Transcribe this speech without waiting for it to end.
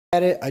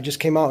At it. I just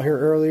came out here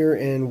earlier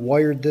and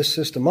wired this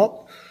system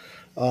up.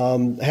 I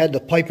had the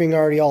piping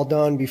already all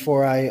done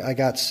before I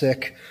got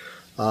sick.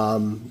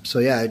 So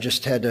yeah, I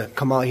just had to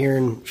come out here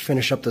and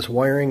finish up this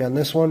wiring on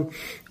this one.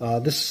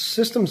 This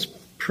system's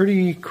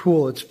pretty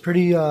cool. It's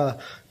pretty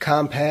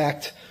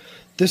compact.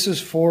 This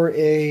is for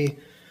a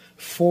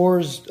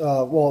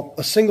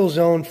a single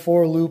zone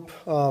 4-loop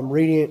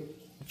radiant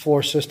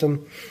floor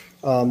system.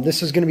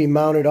 This is going to be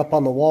mounted up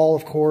on the wall,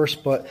 of course,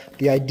 but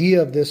the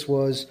idea of this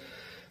was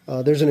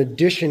there's an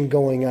addition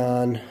going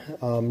on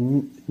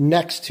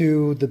next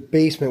to the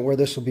basement where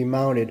this will be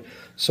mounted.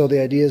 So the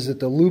idea is that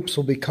the loops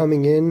will be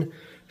coming in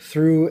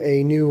through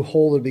a new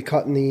hole that will be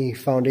cut in the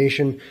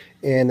foundation,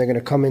 and they're going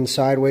to come in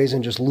sideways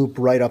and just loop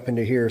right up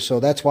into here. So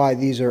that's why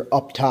these are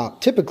up top.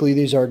 Typically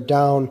these are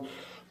down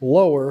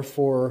lower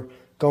for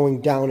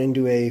going down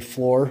into a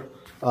floor,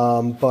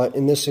 but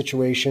in this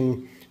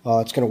situation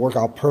it's going to work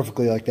out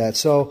perfectly like that.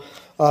 So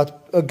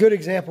a good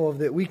example of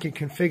that, we can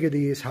configure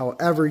these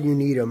however you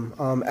need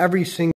them. Every single